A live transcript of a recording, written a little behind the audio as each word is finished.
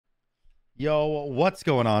Yo, what's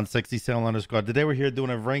going on, Sexy Sailor Squad? Today we're here doing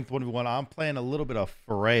a ranked 1v1. I'm playing a little bit of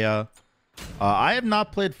Freya. I have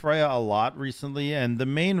not played Freya a lot recently, and the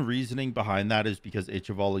main reasoning behind that is because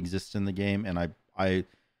Ichival exists in the game, and I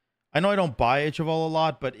know I don't buy Ichival a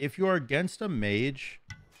lot, but if you're against a mage,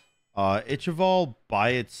 Ichival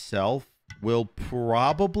by itself will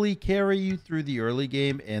probably carry you through the early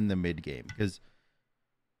game and the mid game, because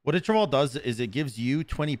what Duel does is it gives you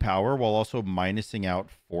 20 power while also minusing out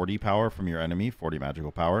 40 power from your enemy, 40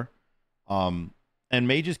 magical power. And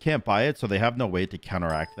mages can't buy it, so they have no way to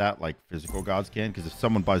counteract that like physical gods can. Because if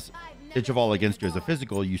someone buys Ichival against you as a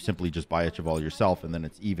physical, you simply just buy Ichival yourself, and then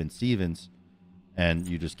it's even Stevens, and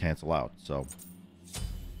you just cancel out. So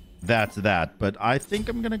that's that. But I think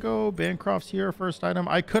I'm going to go Bancroft's here, first item.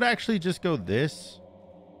 I could actually just go this.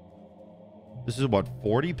 This is what,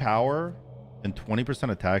 40 power? And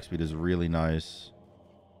 20% attack speed is really nice.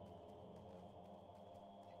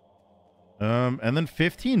 And then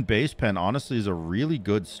 15 base pen, honestly, is a really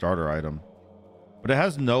good starter item. But it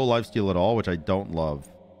has no lifesteal at all, which I don't love.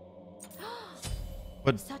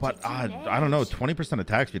 But I don't know. 20%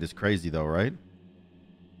 attack speed is crazy, though, right?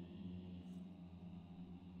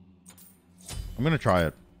 I'm going to try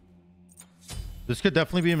it. This could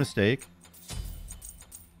definitely be a mistake.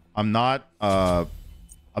 I'm not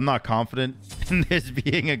confident in this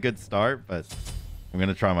being a good start, but I'm going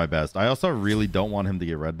to try my best. I also really don't want him to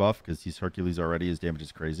get red buff because he's Hercules already. His damage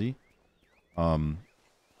is crazy. I'm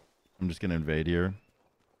just going to invade here.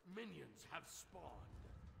 Minions have spawned.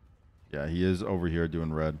 Yeah, he is over here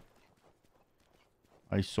doing red.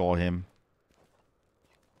 I saw him.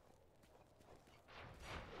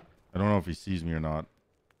 I don't know if he sees me or not.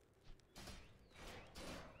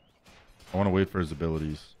 I want to wait for his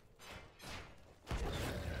abilities.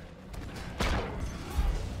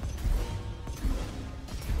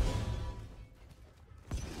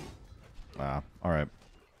 All right.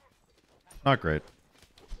 Not great.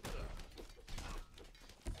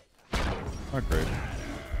 Not great.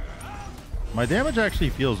 My damage actually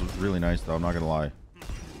feels really nice, though. I'm not going to lie.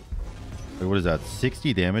 Wait, what is that?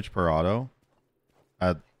 60 damage per auto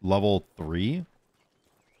at level 3?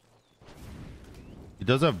 He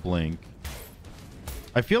does have blink.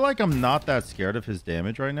 I feel like I'm not that scared of his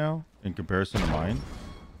damage right now in comparison to mine.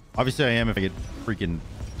 Obviously, I am if I get freaking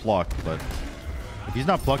plucked, but if he's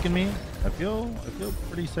not plucking me, I feel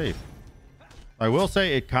pretty safe. I will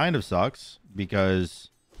say it kind of sucks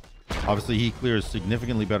because obviously he clears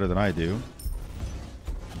significantly better than I do.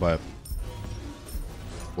 But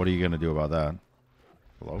what are you going to do about that?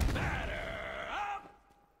 Hello? Just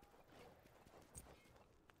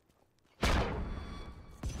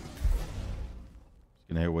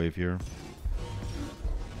going to hit wave here.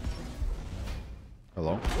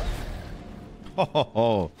 Hello?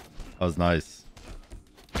 Oh, that was nice.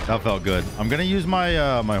 That felt good. I'm gonna use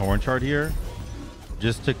my my horn chart here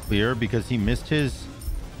just to clear because he missed his.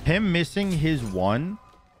 Him missing his one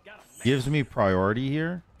gives me priority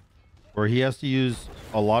here, where he has to use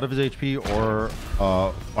a lot of his HP or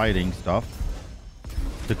fighting stuff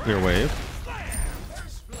to clear wave,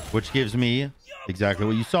 which gives me exactly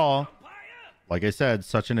what you saw. Like I said,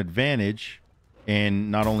 such an advantage in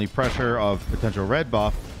not only pressure of potential red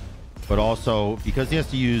buff, but also because he has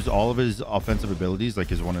to use all of his offensive abilities, like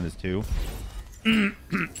his 1 and his 2,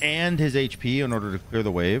 and his HP in order to clear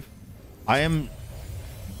the wave. I am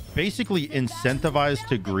basically incentivized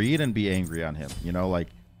to greed and be angry on him, you know, like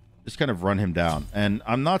just kind of run him down. And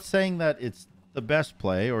I'm not saying that it's the best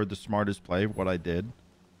play or the smartest play, what I did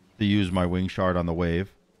to use my wing shard on the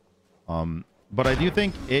wave. But I do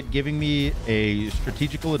think it giving me a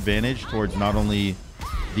strategical advantage towards not only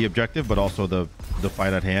the objective, but also the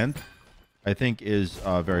fight at hand, I think is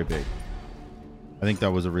very big. I think that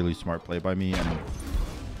was a really smart play by me, and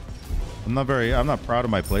I'm not proud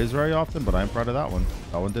of my plays very often, but I'm proud of that one.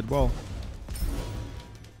 That one did well.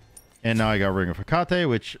 And now I got Ring of Hecate,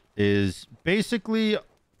 which is basically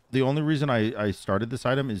the only reason I started this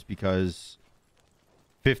item is because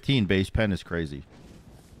 15 base pen is crazy.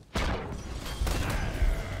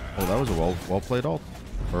 Oh, that was a well played ult,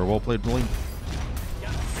 or a well played blink.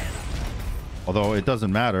 Although it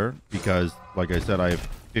doesn't matter because, like I said, I have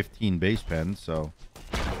 15 base pens, so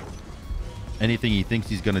anything he thinks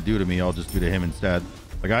he's going to do to me, I'll just do to him instead.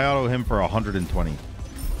 Like, I auto him for 120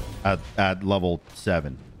 at level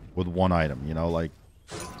 7 with one item, you know, like.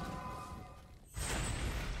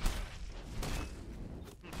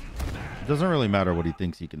 It doesn't really matter what he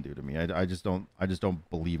thinks he can do to me. I just don't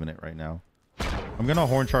believe in it right now. I'm going to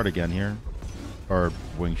horn chart again here. Or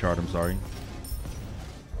wing chart, I'm sorry.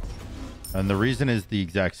 And the reason is the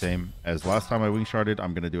exact same as last time I wing charted.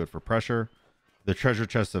 I'm going to do it for pressure. The treasure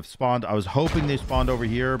chests have spawned. I was hoping they spawned over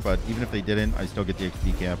here, but even if they didn't, I still get the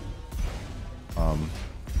XP camp.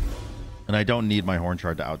 And I don't need my horn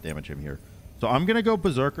shard to out damage him here. So I'm gonna go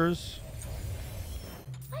berserkers.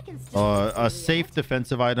 A safe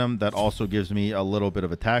defensive item that also gives me a little bit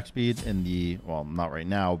of attack speed in the, well, not right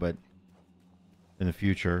now, but in the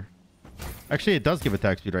future. Actually, it does give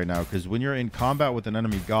attack speed right now, because when you're in combat with an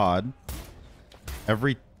enemy god,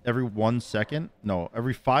 every 1 second, no,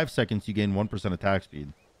 every 5 seconds you gain 1% attack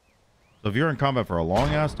speed. So if you're in combat for a long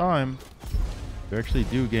ass time, you actually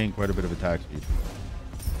do gain quite a bit of attack speed.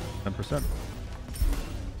 10%.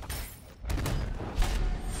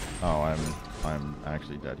 Oh, I'm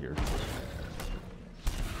actually dead here.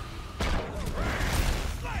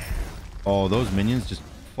 Oh, those minions just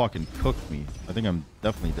fucking cooked me. I think I'm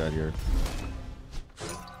definitely dead here.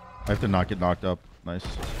 I have to not get knocked up. Nice.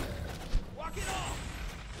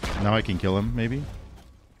 Now I can kill him, maybe?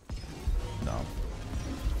 No.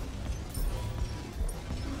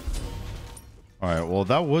 Alright, well,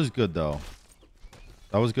 that was good, though.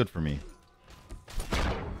 That was good for me.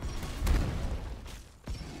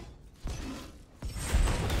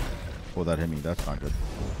 Oh, that hit me. That's not good.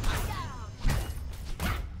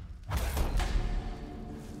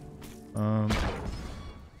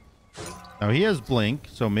 Now he has blink,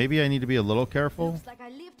 so maybe I need to be a little careful.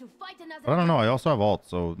 But I don't know. I also have ult,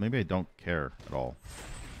 so maybe I don't care at all.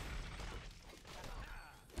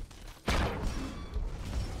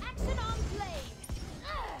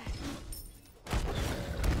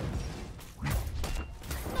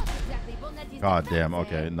 God damn.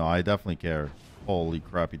 Okay. No, I definitely care. Holy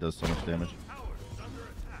crap, he does so much damage.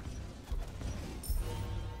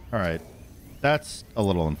 Alright. That's a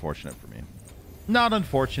little unfortunate for me. Not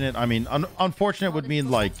unfortunate. I mean, unfortunate would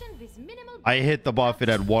mean, like, I hit the buff, it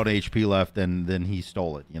had 1 HP left, and then he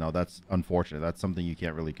stole it. You know, that's unfortunate. That's something you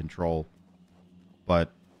can't really control.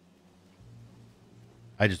 But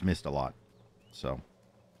I just missed a lot. So,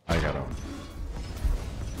 I gotta...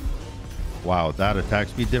 Wow, that attack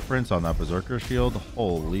speed difference on that Berserker shield.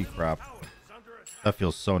 Holy crap. That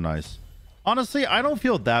feels so nice. Honestly, I don't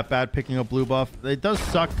feel that bad picking up blue buff. It does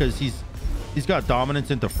suck because he's got dominance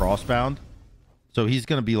into Frostbound. So he's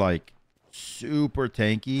going to be like super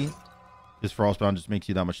tanky. His Frostbound just makes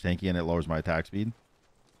you that much tanky and it lowers my attack speed.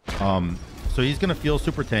 So he's going to feel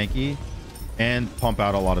super tanky and pump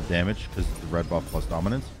out a lot of damage because it's the red buff plus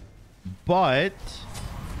dominance. But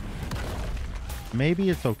maybe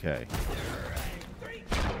it's okay.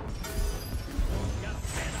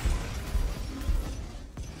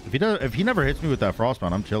 If he never hits me with that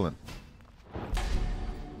Frostbound, I'm chilling.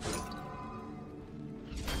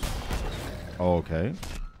 Okay.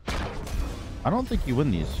 I don't think you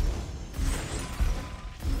win these.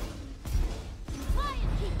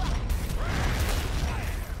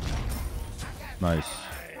 Nice.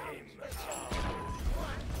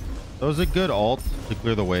 That was a good ult to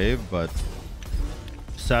clear the wave, but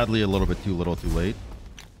sadly a little bit too little too late.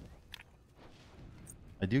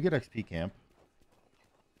 I do get XP camp.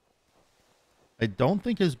 I don't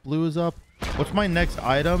think his blue is up. What's my next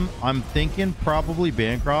item? I'm thinking probably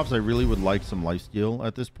Bancrofts. I really would like some lifesteal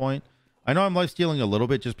at this point. I know I'm lifestealing a little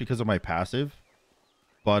bit just because of my passive,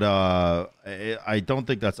 but I don't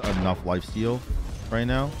think that's enough lifesteal right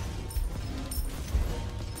now.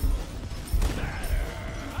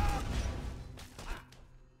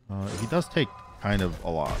 He does take kind of a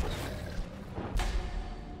lot.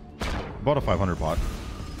 About a 500 pot.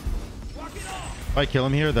 If I kill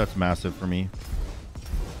him here, that's massive for me.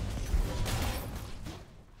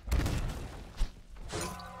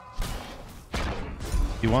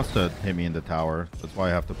 He wants to hit me in the tower. That's why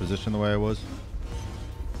I have to position the way I was.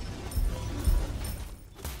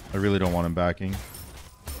 I really don't want him backing.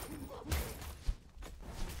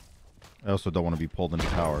 I also don't want to be pulled into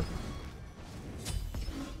tower.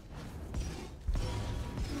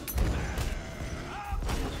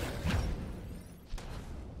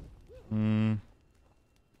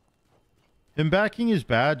 Him backing is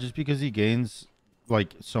bad just because he gains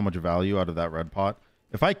like so much value out of that red pot.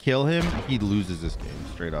 If I kill him, he loses this game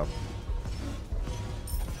straight up.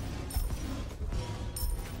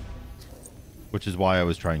 Which is why I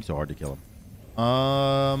was trying so hard to kill him.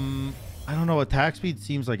 I don't know. Attack speed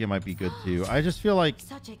seems like it might be good too. I just feel like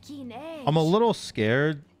I'm a little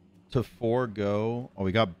scared to forego. Oh,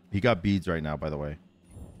 he got beads right now, by the way.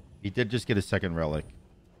 He did just get a second relic.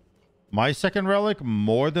 My second relic,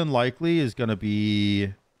 more than likely, is going to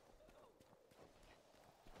be...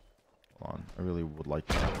 Hold on. I really would like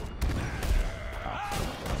that.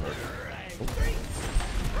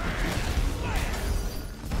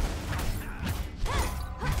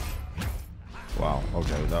 Wow.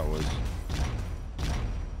 Okay, that was...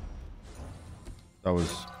 That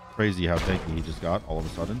was crazy how tanky he just got all of a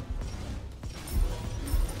sudden.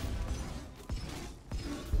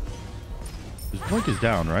 His blink is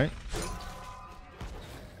down, right?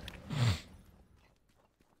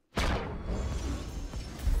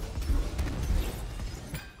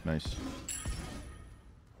 Nice.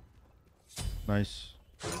 Nice.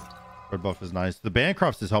 Red buff is nice. The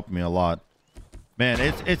Bancrofts is helping me a lot. Man,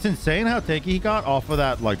 it's insane how tanky he got off of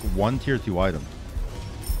that like one tier 2 item.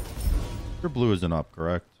 Your blue isn't up,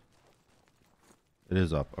 correct? It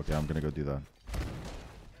is up. Okay, I'm gonna go do that.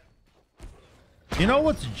 You know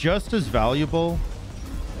what's just as valuable?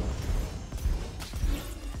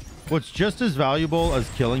 What's just as valuable as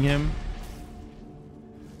killing him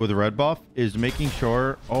with a red buff is making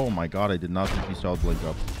sure... Oh my god, I did not think he saw blink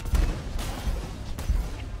up.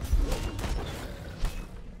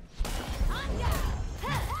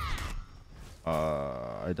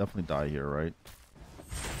 I definitely die here, right?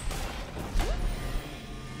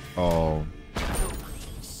 Oh.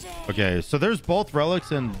 Okay, so there's both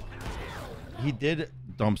relics and he did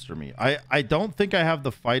dumpster me. I don't think I have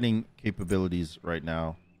the fighting capabilities right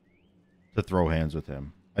now to throw hands with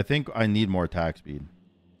him. I think I need more attack speed.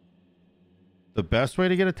 The best way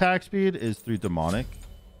to get attack speed is through demonic,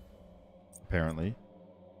 apparently.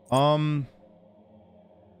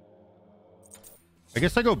 I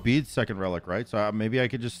guess I go beads second relic, right? So maybe I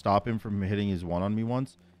could just stop him from hitting his one on me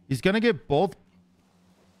once. He's gonna get both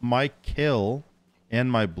my kill and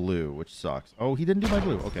my blue, which sucks. Oh, he didn't do my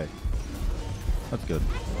blue. Okay, that's good.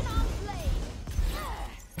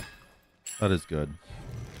 That is good.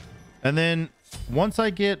 And then once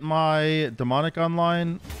I get my demonic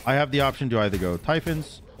online, I have the option to either go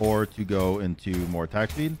Typhons or to go into more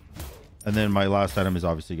attack speed. And then my last item is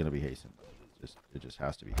obviously going to be hastened. It just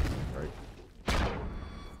has to be hastened, right?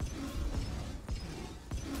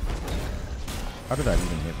 How did that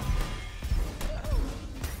even hit me?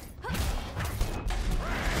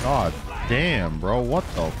 God damn, bro. What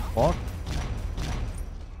the fuck?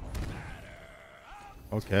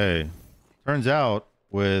 Okay. Turns out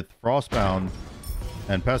with Frostbound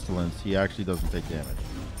and Pestilence, he actually doesn't take damage.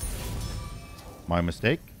 My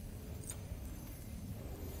mistake.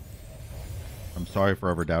 I'm sorry for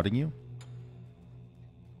ever doubting you.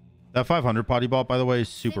 That 500 potty bot, by the way, is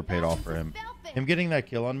super paid off for him. Him getting that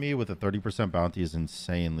kill on me with a 30% bounty is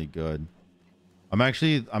insanely good. I'm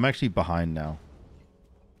actually behind now.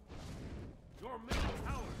 Your middle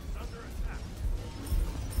tower is under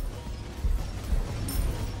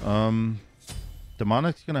attack.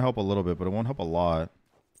 Demonic's gonna help a little bit, but it won't help a lot.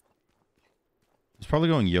 He's probably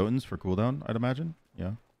going Jotuns for cooldown, I'd imagine.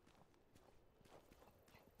 Yeah.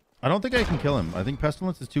 I don't think I can kill him. I think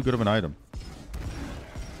Pestilence is too good of an item.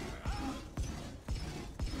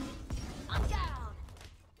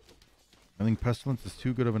 I think Pestilence is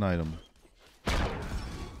too good of an item.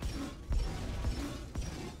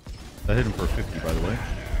 That hit him for 50, by the way.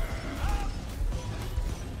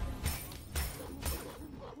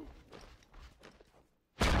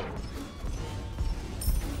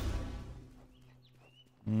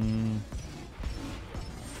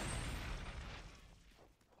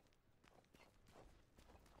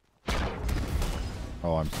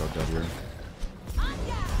 Oh, I'm so dead here.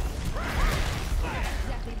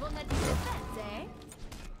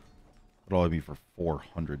 What'll I be for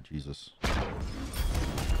 400? Jesus.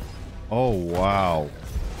 Oh, wow.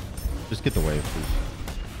 Just get the wave, please.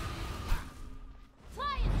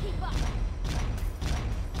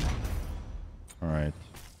 All right.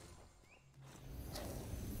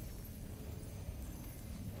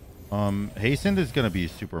 Hastened is going to be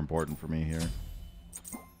super important for me here.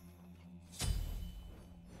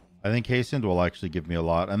 I think Hastened will actually give me a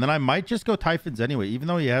lot. And then I might just go Typhons anyway, even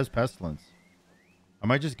though he has Pestilence. I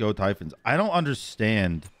might just go Typhons. I don't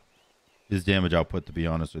understand his damage output, to be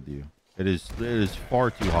honest with you. It is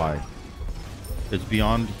far too high. It's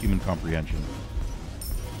beyond human comprehension.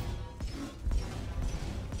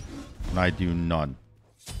 And I do none.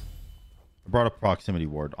 I brought a proximity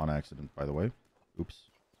ward on accident, by the way. Oops.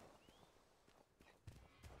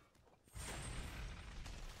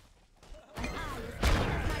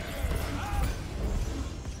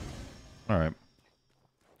 All right.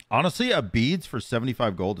 Honestly, a beads for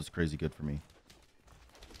 75 gold is crazy good for me.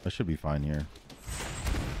 I should be fine here.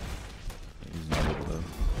 He's not able to.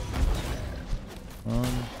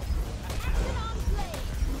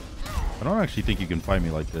 I don't actually think you can fight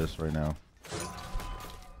me like this right now.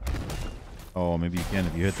 Oh, maybe you can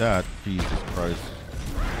if you hit that. Jesus Christ.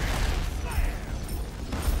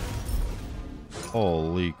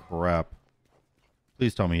 Holy crap.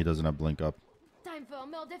 Please tell me he doesn't have blink up. Time for a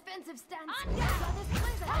more defensive stance.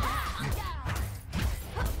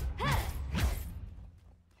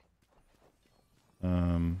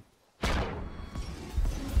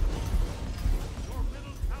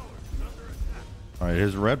 right,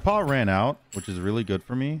 his red paw ran out, which is really good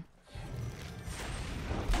for me.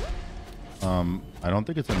 I don't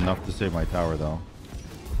think it's enough to save my tower, though.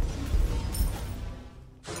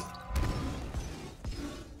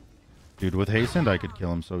 Dude, with hastened, I could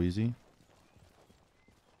kill him so easy.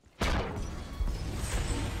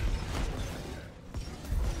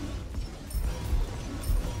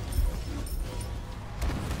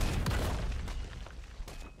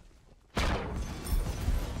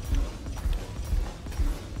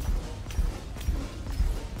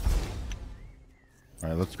 All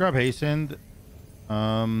right, let's grab hastened.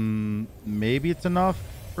 Maybe it's enough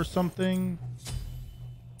for something.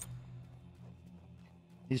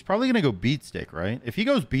 He's probably gonna go beat stick, right? If he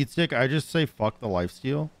goes beat stick, I just say fuck the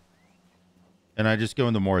lifesteal, and I just go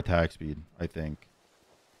into more attack speed. I think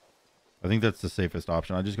that's the safest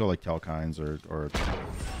option. I just go like Telkines or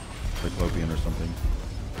Cyclopean or something.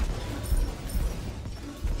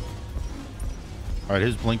 All right,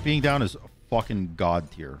 his blink being down is fucking god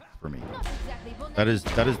tier for me. That is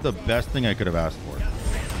the best thing I could have asked for.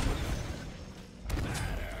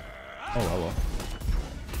 Oh, hello.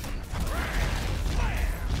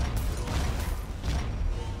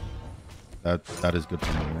 That is good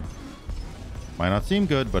for me here. Might not seem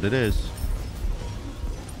good, but it is.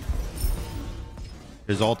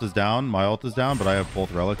 His ult is down, my ult is down, but I have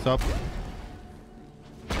both relics up.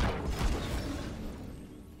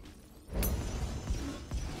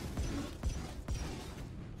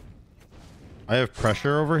 I have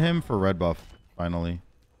pressure over him for red buff, finally.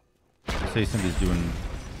 Say somebody's doing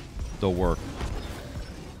the work.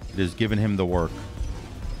 It is giving him the work.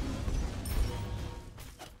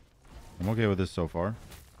 I'm okay with this so far.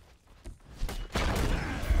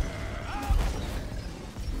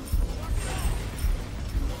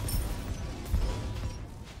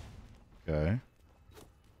 Okay.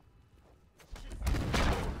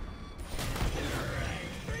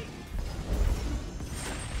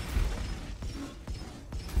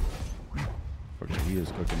 Okay, he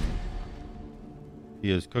is cooking me.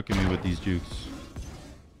 He is cooking me with these jukes.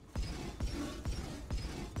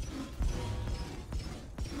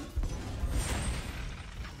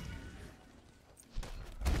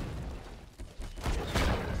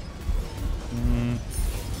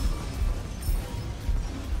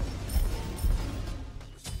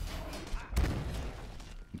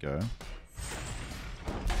 Okay.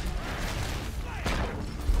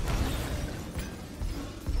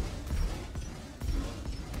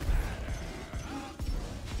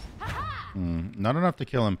 Not enough to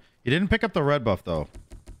kill him. He didn't pick up the red buff, though.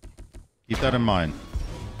 Keep that in mind.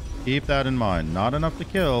 Keep that in mind. Not enough to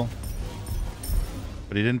kill.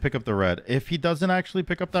 But he didn't pick up the red. If he doesn't actually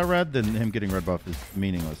pick up that red, then him getting red buff is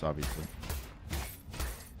meaningless, obviously.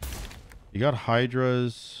 You got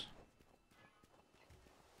Hydras.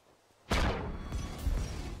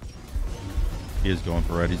 He is going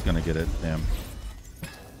for red. He's going to get it. Damn.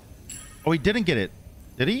 Oh, he didn't get it.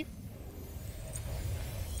 Did he?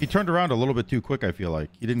 He turned around a little bit too quick, I feel like.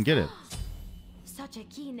 He didn't get it. Such a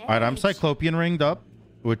keen edge. All right, I'm Cyclopean ringed up,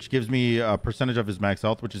 which gives me a percentage of his max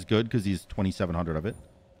health, which is good because he's 2,700 of it.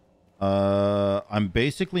 I'm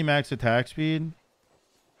basically max attack speed.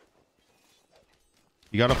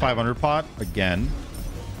 You got a 500 pot again.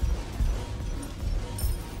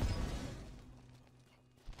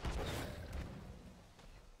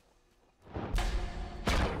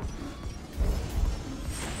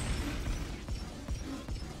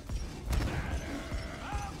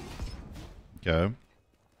 Okay.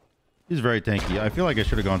 He's very tanky. I feel like I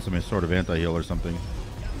should have gone some sort of anti-heal or something.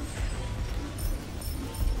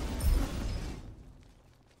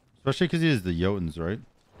 Especially because he is the Jotuns, right?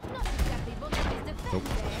 Nope.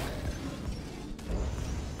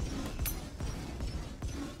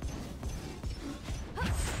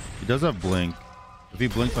 He does have blink. If he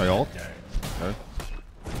blinks, I ult. Okay.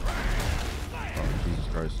 Oh, Jesus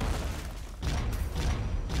Christ.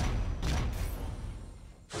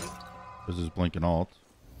 This is blink and alt.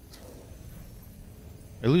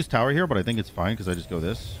 I lose tower here, but I think it's fine because I just go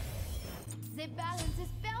this. The balance is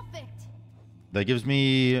perfect. That gives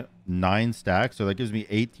me 9 stacks, so that gives me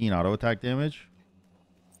 18 auto attack damage.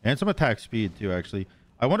 And some attack speed too, actually.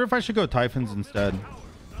 I wonder if I should go Typhons instead.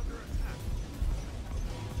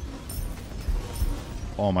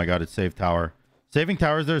 Oh my god, it saved tower. Saving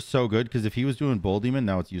towers there is so good because if he was doing Bull Demon,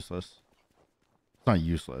 now it's useless. It's not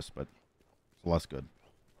useless, but it's less good.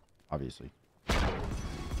 Obviously.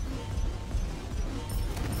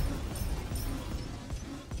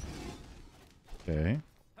 Okay.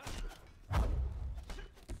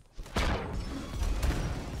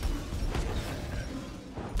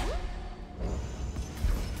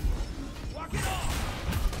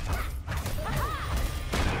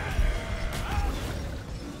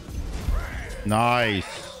 Nice.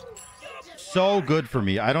 So good for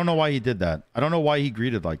me. I don't know why he did that. I don't know why he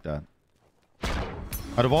greeted like that.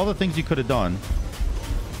 Out of all the things he could have done.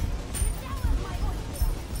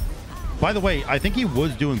 By the way, I think he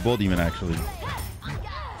was doing Bull Demon, actually.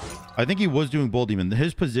 I think he was doing Bull Demon.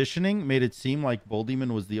 His positioning made it seem like Bull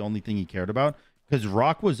Demon was the only thing he cared about. Because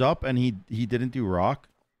Rock was up and he didn't do Rock.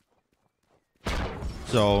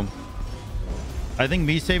 So, I think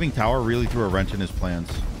me saving Tower really threw a wrench in his plans.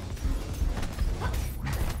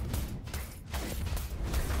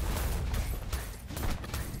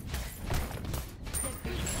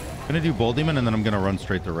 I'm going to do Bull Demon and then I'm going to run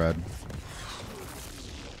straight to red.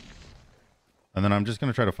 And then I'm just going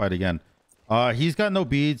to try to fight again. He's got no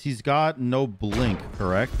beads. He's got no blink,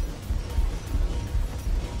 correct?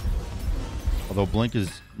 Although blink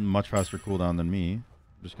is much faster cooldown than me.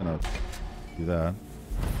 I'm just going to do that.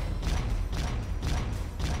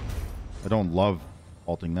 I don't love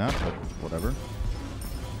halting that, but whatever.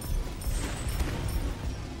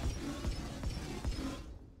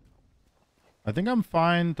 I think I'm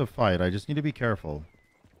fine to fight. I just need to be careful.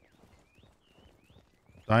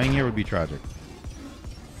 Dying here would be tragic.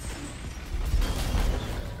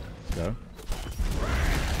 Go.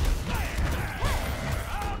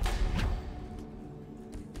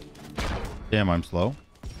 Damn, I'm slow.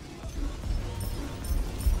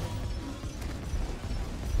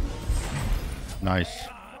 Nice.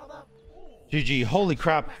 GG. Holy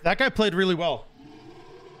crap. That guy played really well.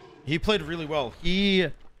 He played really well.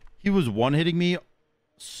 He was one-hitting me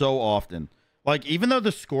so often. Like, even though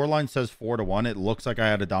the scoreline says 4-1, it looks like I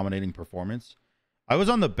had a dominating performance. I was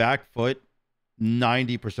on the back foot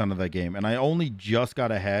 90% of that game, and I only just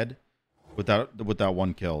got ahead with that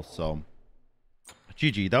one kill. So,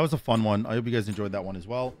 GG. That was a fun one. I hope you guys enjoyed that one as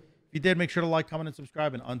well. If you did, make sure to like, comment, and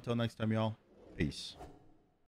subscribe. And until next time, y'all, peace.